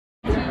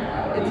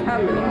It's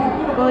happening.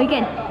 Go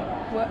again.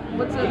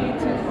 What's up,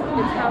 YouTube?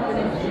 It's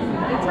happening.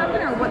 It's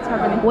happening or what's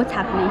happening? What's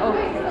happening? Oh,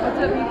 what's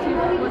up,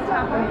 YouTube? What's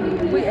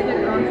happening? Wait, I did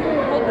it wrong.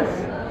 Hold this.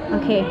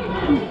 Okay.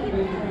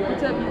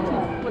 What's up,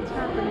 YouTube? What's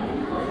happening?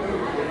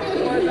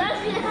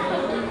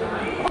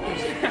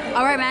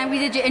 All right, man. We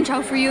did your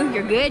intro for you.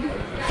 You're good.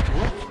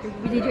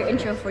 We did your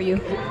intro for you.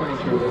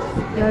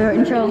 Your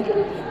intro.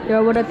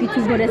 Your what up,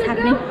 YouTube? What is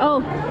happening? Oh,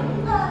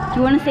 do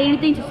you want to say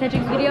anything to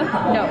Cedric's video?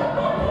 No.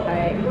 All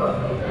right.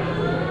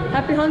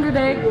 Happy Hunger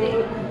Day.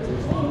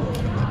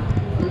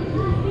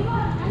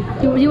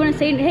 Do you want to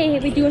say? Hey,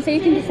 wait. Do you want to say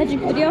anything to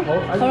Cedric's video?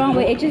 Hold on.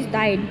 Wait. It just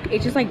died.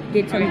 It just like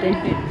did something.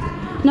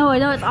 No,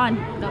 it's on.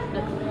 No.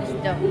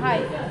 Hi.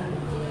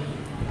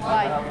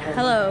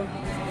 Hello.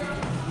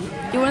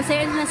 Do you want to say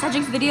anything to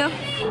Cedric's video?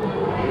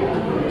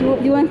 Do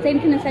you want to say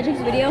anything to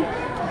Cedric's video?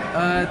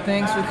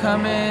 Thanks for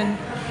coming.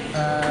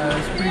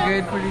 It's pretty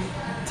good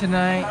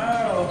tonight.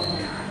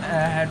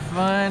 I had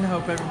fun.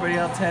 Hope everybody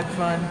else had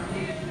fun.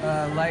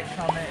 Like,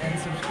 comment, and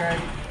subscribe.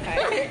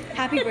 Right.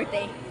 Happy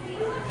birthday.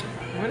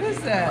 What is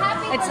that?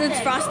 It's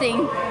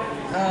frosting.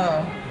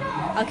 Oh.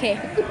 Okay.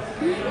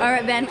 All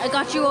right, Ben. I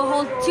got you a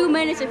whole 2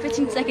 minutes and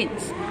 15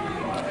 seconds. Is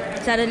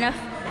that enough?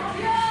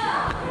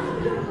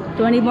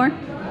 Do I need more?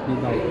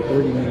 Need like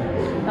 30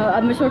 minutes.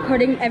 I'm just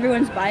recording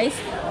everyone's buys.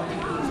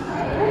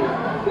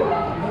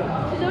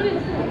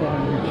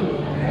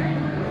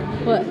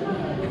 What?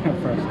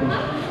 Frosting.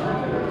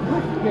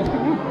 You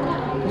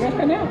guys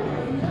come out.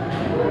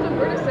 What's up,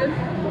 Berta said?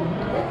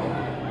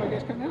 You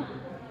guys come out.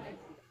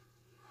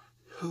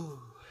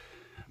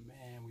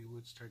 Man, we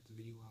would start the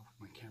video off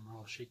with my camera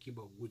all shaky,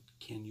 but what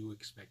can you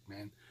expect,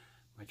 man?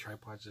 My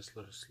tripod's this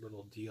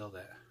little deal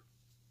that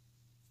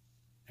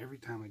every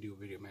time I do a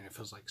video, man, it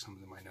feels like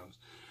something in my nose.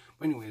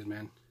 But anyways,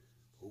 man,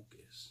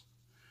 focus.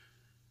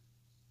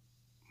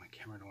 My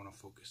camera don't want to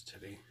focus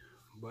today,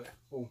 but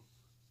oh,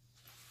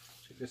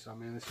 check this out,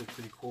 man. This is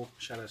pretty cool.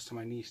 Shout outs to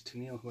my niece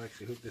Tennille, who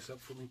actually hooked this up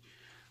for me.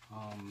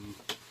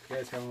 If you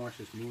guys haven't watched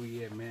this movie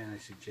yet, man, I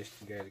suggest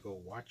you guys go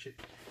watch it.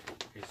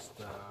 It's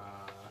the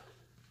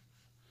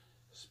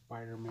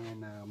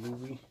Spider-Man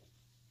movie,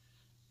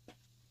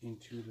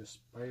 Into the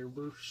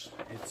Spider-Verse.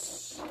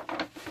 It's,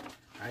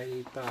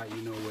 I thought,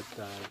 you know, with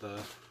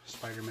the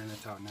Spider-Man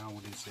that's out now,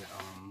 what is it,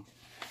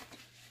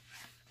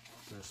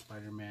 the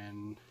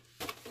Spider-Man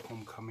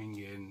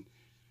Homecoming and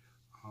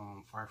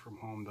Far From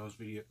Home, those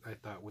videos, I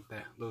thought with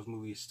those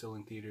movies still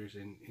in theaters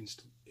and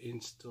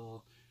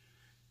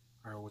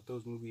with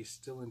those movies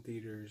still in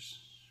theaters,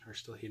 or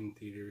still hitting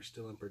theaters,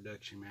 still in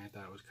production, man, I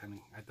thought it was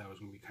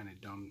gonna be kind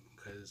of dumb,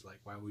 because like,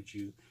 why would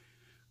you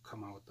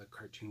come out with the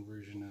cartoon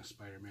version of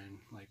Spider-Man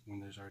like when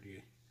there's already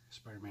a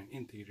Spider-Man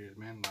in theaters,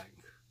 man?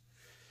 Like,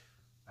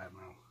 I don't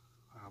know,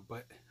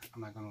 but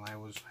I'm not gonna lie,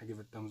 I give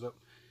it a thumbs up.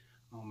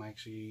 I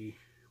actually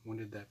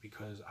wanted that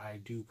because I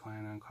do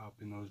plan on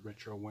copying those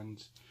retro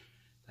ones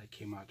that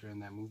came out during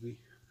that movie.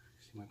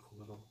 See my cool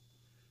little,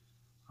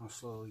 I'm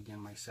slowly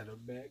getting my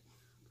setup back.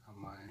 Got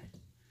my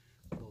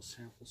little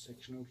sample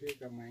section over here,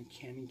 got my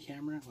Canon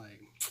camera,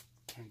 like,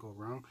 can't go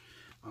wrong.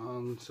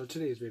 So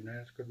today's video,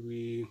 it's going to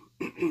be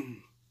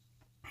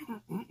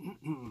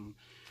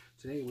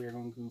today we're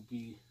going to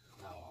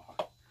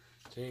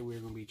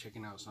be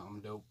checking out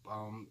something dope.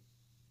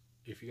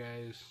 If you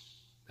guys,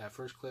 that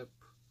first clip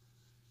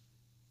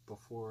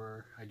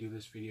before I do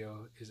this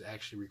video is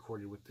actually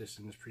recorded with this,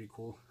 and it's pretty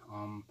cool.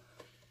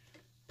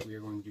 We are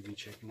going to be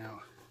checking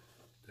out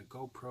the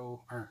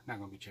GoPro, or not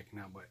going to be checking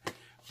out, but I'm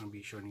going to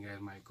be showing you guys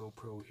my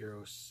GoPro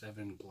Hero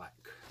 7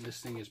 Black. This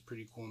thing is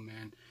pretty cool,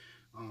 man.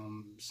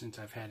 Since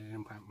I've had it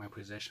in my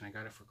possession, I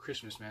got it for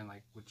Christmas, man,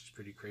 like, which is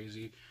pretty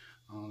crazy.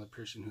 The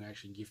person who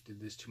actually gifted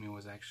this to me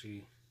was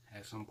actually,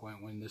 at some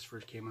point when this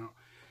first came out,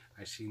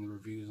 I seen the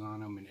reviews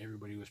on them, and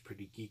everybody was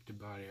pretty geeked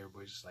about it.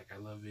 Everybody's just like, I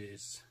love it.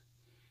 It's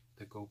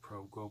the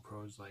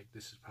GoPro's like,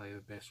 this is probably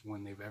the best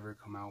one they've ever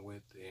come out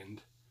with,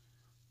 and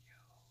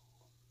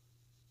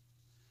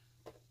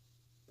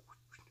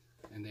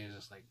they're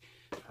just like,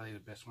 it's probably the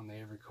best one they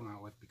ever come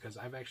out with, because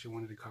I've actually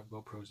wanted to cop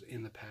GoPros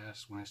in the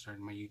past when I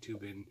started my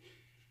YouTube, and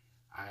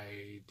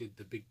I did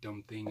the big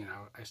dumb thing, and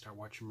I started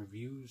watching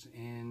reviews,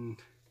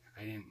 and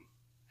I didn't,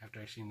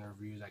 after I seen the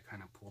reviews, I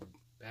kind of pulled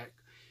back.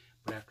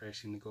 But after I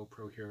seen the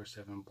GoPro Hero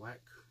 7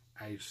 Black,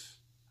 I was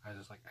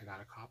like, I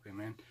gotta cop it,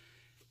 man.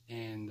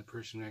 And the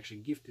person who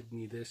actually gifted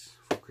me this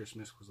for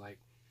Christmas was like,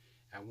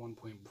 at one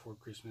point before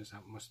Christmas,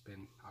 that must have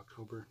been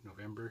October,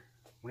 November,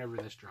 whenever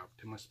this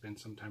dropped, it must have been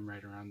sometime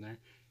right around there.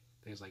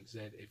 Things like,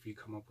 Zed, if you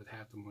come up with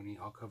half the money,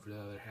 I'll cover the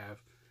other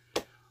half.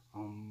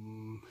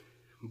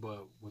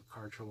 But with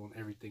car trouble and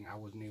everything, I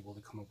wasn't able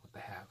to come up with the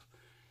half.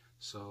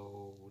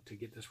 So to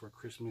get this for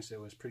Christmas, it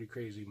was pretty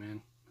crazy,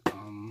 man.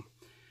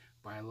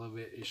 But I love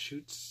it. It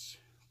shoots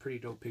pretty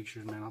dope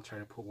pictures, man. I'll try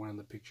to put one of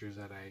the pictures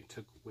that I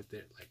took with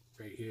it, like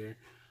right here.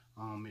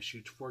 It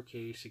shoots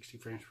 4K, 60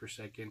 frames per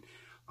second.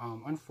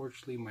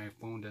 Unfortunately, my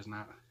phone does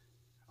not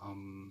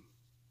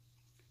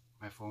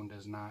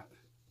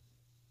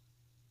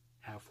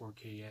have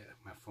 4K yet.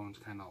 My phone's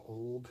kind of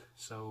old,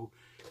 so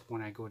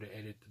when I go to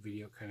edit the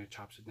video, it kind of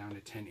chops it down to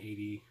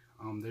 1080.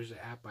 There's an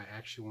app I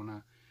actually want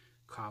to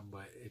cop,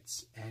 but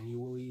it's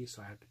annually,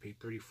 so I have to pay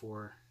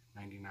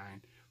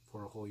 $34.99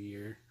 for a whole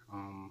year.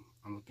 I'm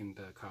looking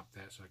to cop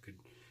that so I could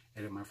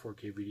edit my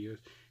 4K videos,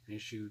 and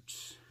it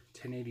shoots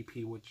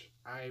 1080p, which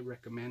I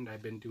recommend.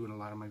 I've been doing a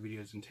lot of my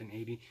videos in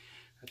 1080.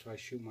 That's why I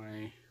shoot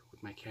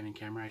with my Canon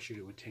camera. I shoot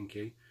it with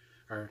 10K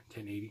or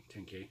 1080,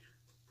 10K.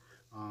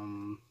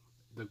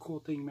 The cool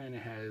thing, man,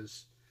 it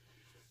has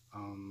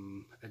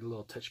a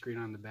little touchscreen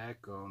on the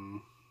back.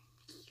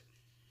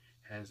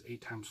 Has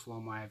 8x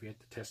slow-mo. I have yet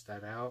to test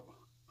that out.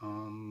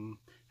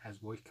 Has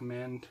voice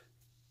command,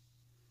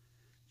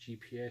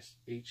 GPS,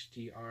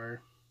 HDR,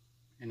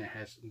 and it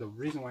has, the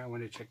reason why I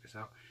wanted to check this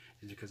out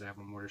is because I have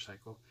a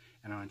motorcycle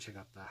and I want to check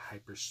out the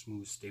hyper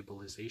smooth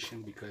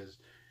stabilization, because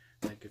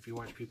like if you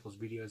watch people's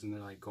videos and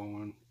they're like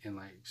going in,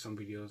 like some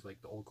videos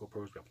like the old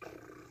GoPros,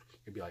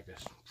 it'd be like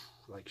this,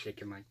 like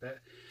shaking like that.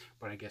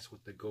 But I guess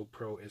with the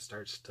GoPro it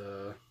starts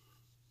to,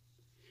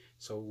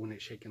 so when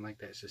it's shaking like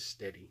that, it's just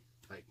steady,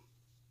 like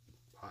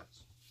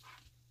pause.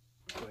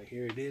 But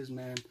here it is,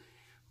 man,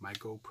 my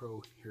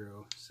GoPro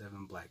Hero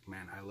 7 Black,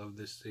 man. I love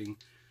this thing.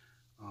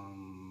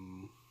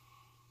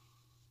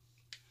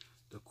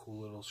 The cool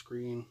little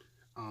screen.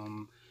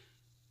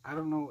 I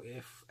don't know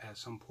if at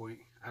some point,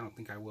 I don't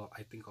think I will.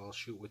 I think I'll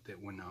shoot with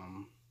it when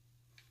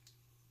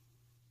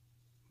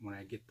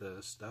I get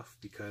the stuff,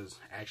 because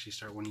I actually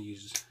start want to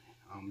use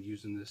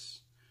using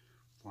this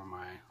for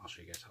my, I'll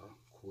show you guys how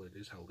cool it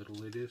is, how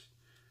little it is.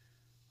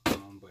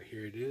 But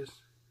here it is.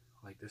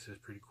 Like, this is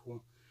pretty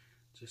cool.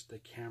 Just a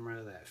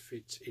camera that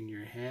fits in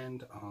your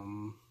hand.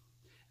 And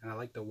I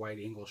like the wide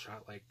angle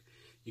shot. Like,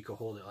 you could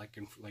hold it like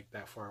in like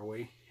that far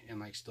away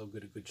and like still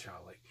get a good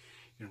shot. Like,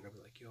 you don't gotta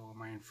be like, yo,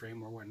 am I in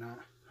frame or whatnot.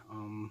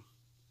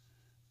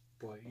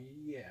 But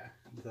yeah,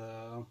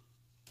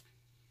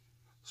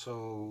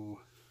 so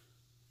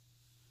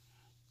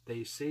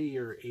they say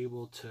you're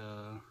able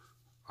to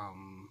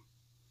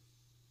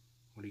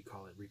what do you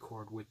call it,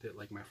 record with it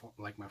like my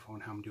phone,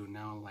 how I'm doing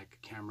now, like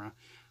a camera,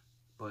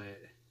 but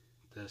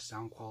the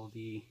sound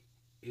quality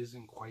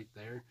isn't quite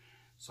there.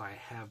 So I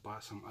have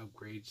bought some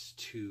upgrades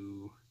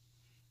to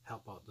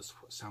help out the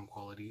sound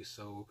quality.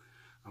 So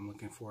I'm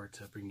looking forward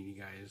to bringing you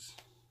guys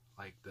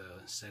like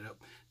the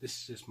setup. This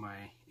is just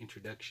my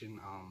introduction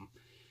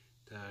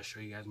to show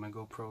you guys my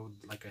GoPro.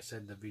 Like I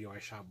said, the video I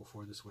shot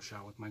before this was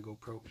shot with my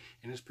GoPro,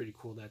 and it's pretty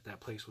cool that that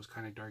place was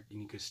kind of dark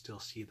and you could still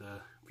see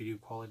the video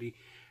quality.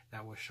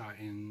 That was shot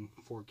in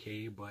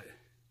 4K, but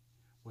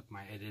with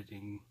my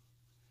editing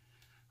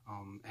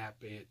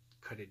app, it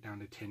cut it down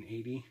to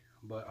 1080.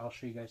 But I'll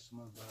show you guys some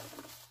of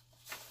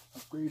the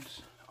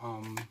upgrades.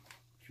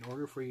 In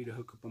order for you to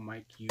hook up a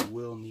mic, you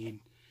will need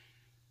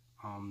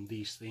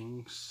these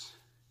things,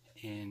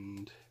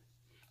 and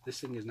this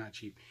thing is not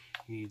cheap.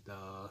 You need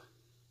the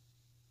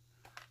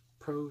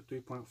Pro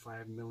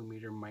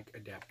 3.5mm mic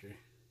adapter.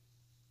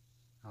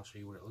 I'll show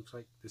you what it looks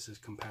like. This is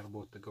compatible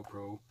with the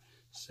GoPro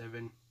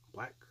 7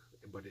 Black,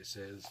 but it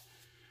says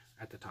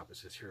at the top, it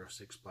says Hero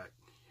 6 Black,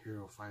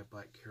 Hero 5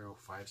 Black, Hero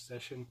 5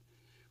 Session,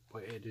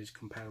 but it is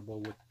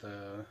compatible with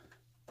the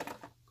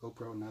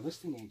GoPro. Now this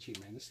thing ain't cheap,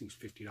 man. This thing's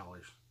 $50.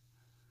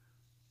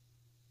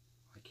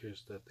 Like,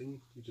 here's the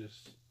thing. You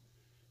just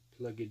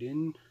plug it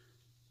in,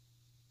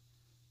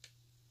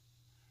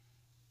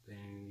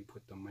 then you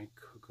put the mic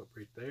hookup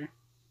right there.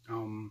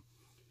 I'm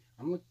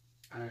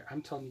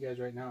telling you guys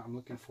right now, I'm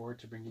looking forward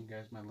to bringing you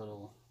guys my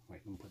little,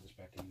 wait, let me put this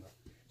back in the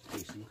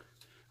casing.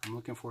 I'm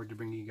looking forward to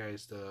bringing you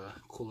guys the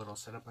cool little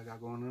setup I got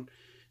going on,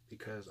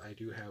 because I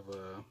do have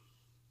a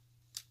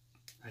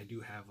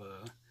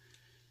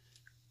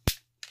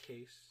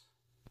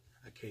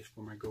case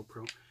for my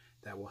GoPro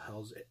that will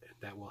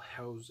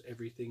house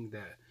everything,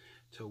 that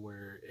to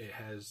where it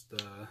has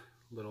the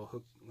little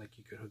hook, like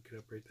you could hook it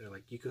up right there.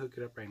 Like, you could hook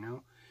it up right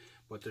now,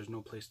 but there's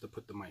no place to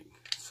put the mic.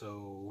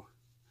 So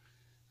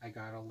I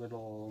got a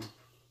little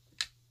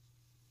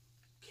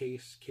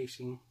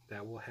casing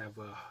that will have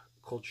a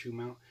cold shoe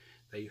mount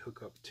that you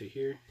hook up to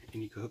here,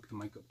 and you can hook the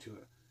mic up to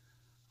it.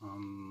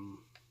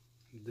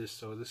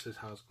 So this is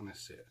how it's gonna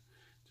sit,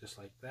 just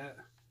like that.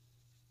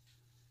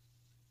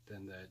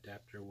 Then the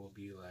adapter will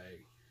be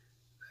like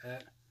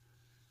that.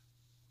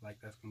 Like,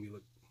 that's gonna be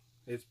look.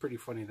 It's pretty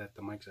funny that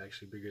the mic's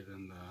actually bigger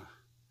than the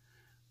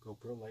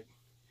GoPro. Like,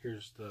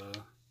 here's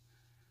the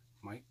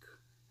mic,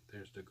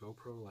 there's the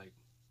GoPro. Like,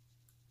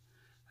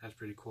 that's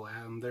pretty cool.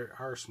 There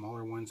are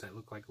smaller ones that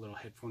look like little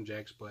headphone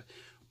jacks, but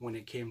when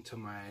it came to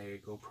my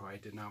GoPro, I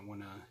did not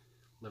want a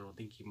little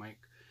dinky mic.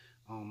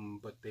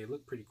 But they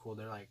look pretty cool.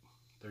 They're like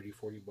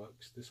 30-40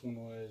 bucks. This one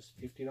was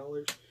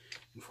 $50,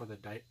 and for the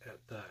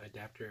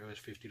adapter it was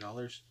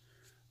 $50.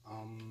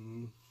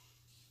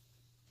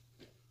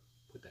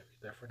 Put that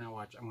right there for now.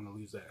 Watch, I'm gonna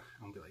lose that.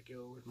 I'm gonna be like,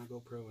 yo, where's my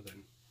GoPro? And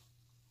then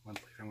once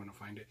later I'm gonna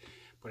find it.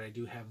 But I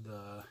do have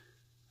the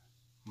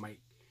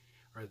mic,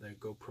 or the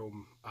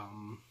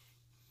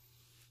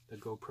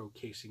GoPro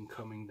casing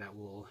coming, that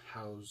will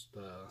house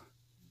the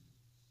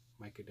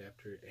mic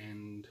adapter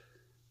and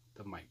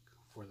the mic.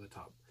 for the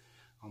top,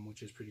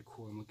 which is pretty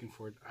cool. I'm looking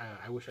forward.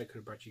 I wish I could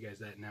have brought you guys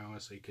that now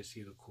so you could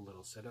see the cool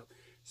little setup,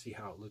 see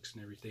how it looks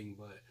and everything.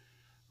 But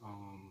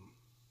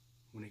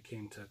when it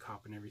came to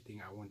copping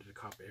everything, I wanted to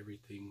cop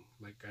everything.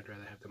 Like, I'd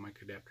rather have the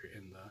mic adapter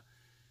and the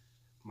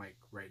mic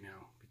right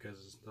now,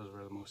 because those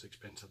were the most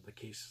expensive. The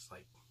case is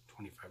like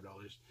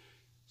 $25.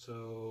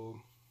 So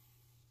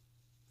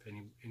if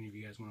any of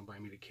you guys want to buy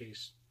me the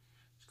case,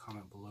 just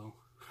comment below.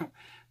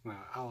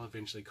 I'll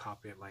eventually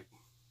cop it, like,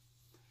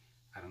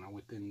 I don't know,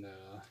 within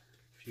the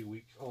few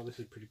weeks. Oh, this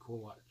is pretty cool.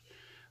 Watch.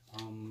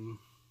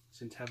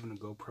 Since having a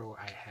GoPro,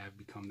 I have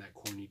become that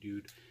corny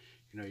dude.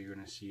 You know, you're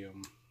gonna see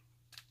them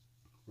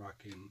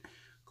rocking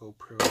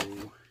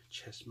GoPro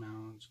chest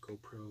mounts,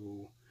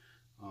 GoPro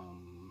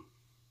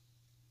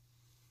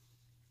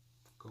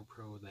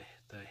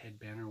the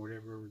headband or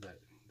whatever that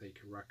they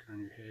could rock it on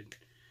your head.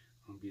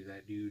 I'll be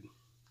that dude.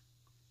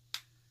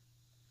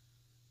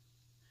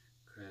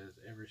 Cause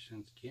ever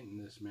since getting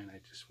this, man, I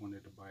just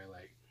wanted to buy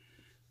like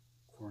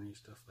corny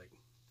stuff. Like,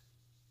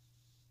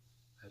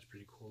 that's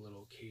pretty cool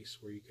little case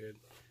where you could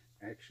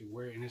actually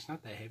wear it, and it's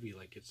not that heavy.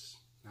 Like, it's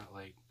not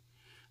like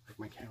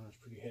my camera's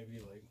pretty heavy.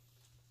 Like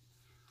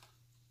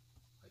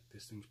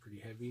this thing's pretty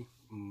heavy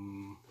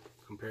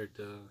compared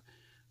to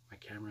my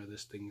camera.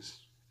 This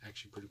thing's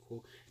actually pretty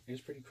cool. And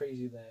it's pretty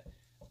crazy that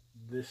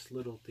this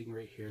little thing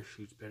right here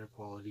shoots better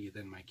quality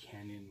than my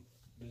Canon.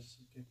 This is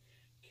good.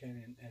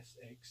 Canon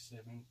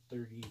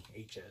SX730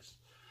 HS,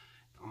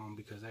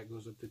 because that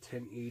goes up to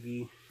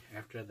 1080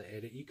 after the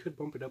edit. You could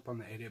bump it up on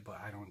the edit, but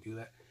I don't do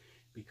that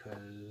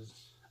because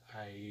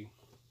I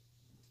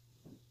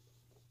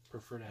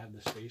prefer to have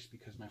the space,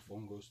 because my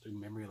phone goes through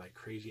memory like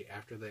crazy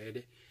after the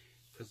edit.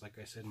 Because like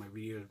I said, my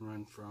videos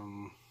run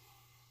from,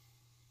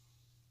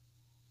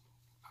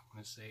 I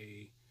want to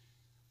say,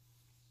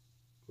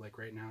 like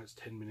right now it's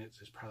 10 minutes.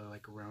 It's probably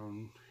like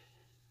around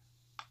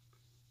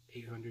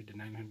 800 to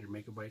 900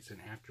 megabytes,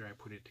 and after I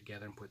put it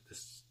together and put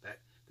this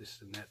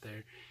and that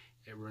there,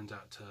 it runs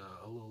out to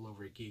a little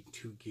over a gig,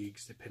 2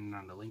 gigs, depending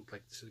on the length.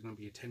 Like, this is going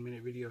to be a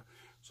 10-minute video,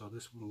 so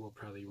this one will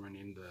probably run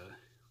in the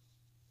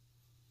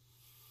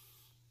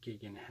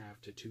gig and a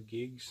half to 2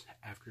 gigs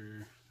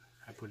after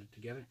I put it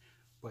together.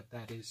 But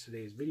that is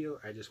today's video.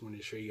 I just wanted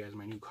to show you guys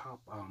my new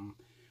cop.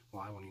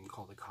 Well, I won't even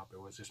call it a cop,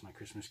 it was just my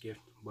Christmas gift,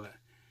 but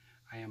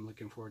I am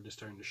looking forward to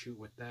starting to shoot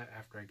with that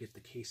after I get the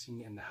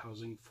casing and the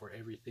housing for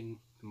everything,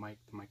 the mic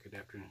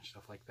adapter and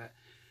stuff like that,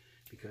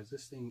 because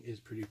this thing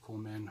is pretty cool,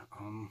 man.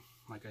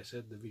 Like I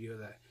said, the video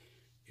that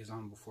is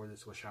on before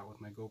this was shot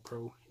with my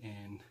GoPro,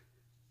 and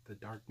the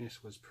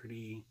darkness was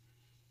pretty,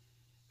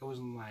 it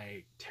wasn't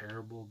like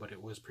terrible, but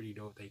it was pretty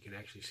dope. They could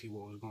actually see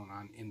what was going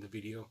on in the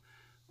video.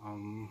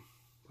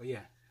 But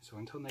yeah, so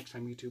until next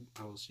time, YouTube,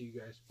 I will see you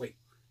guys. Wait,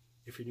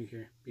 if you're new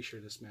here, be sure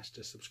to smash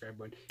the subscribe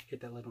button, hit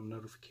that little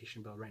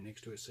notification bell right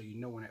next to it so you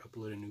know when I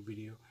upload a new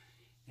video.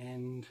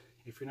 And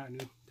if you're not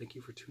new, thank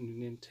you for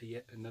tuning in to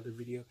yet another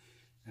video.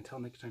 Until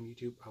next time,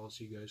 YouTube, I will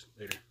see you guys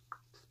later.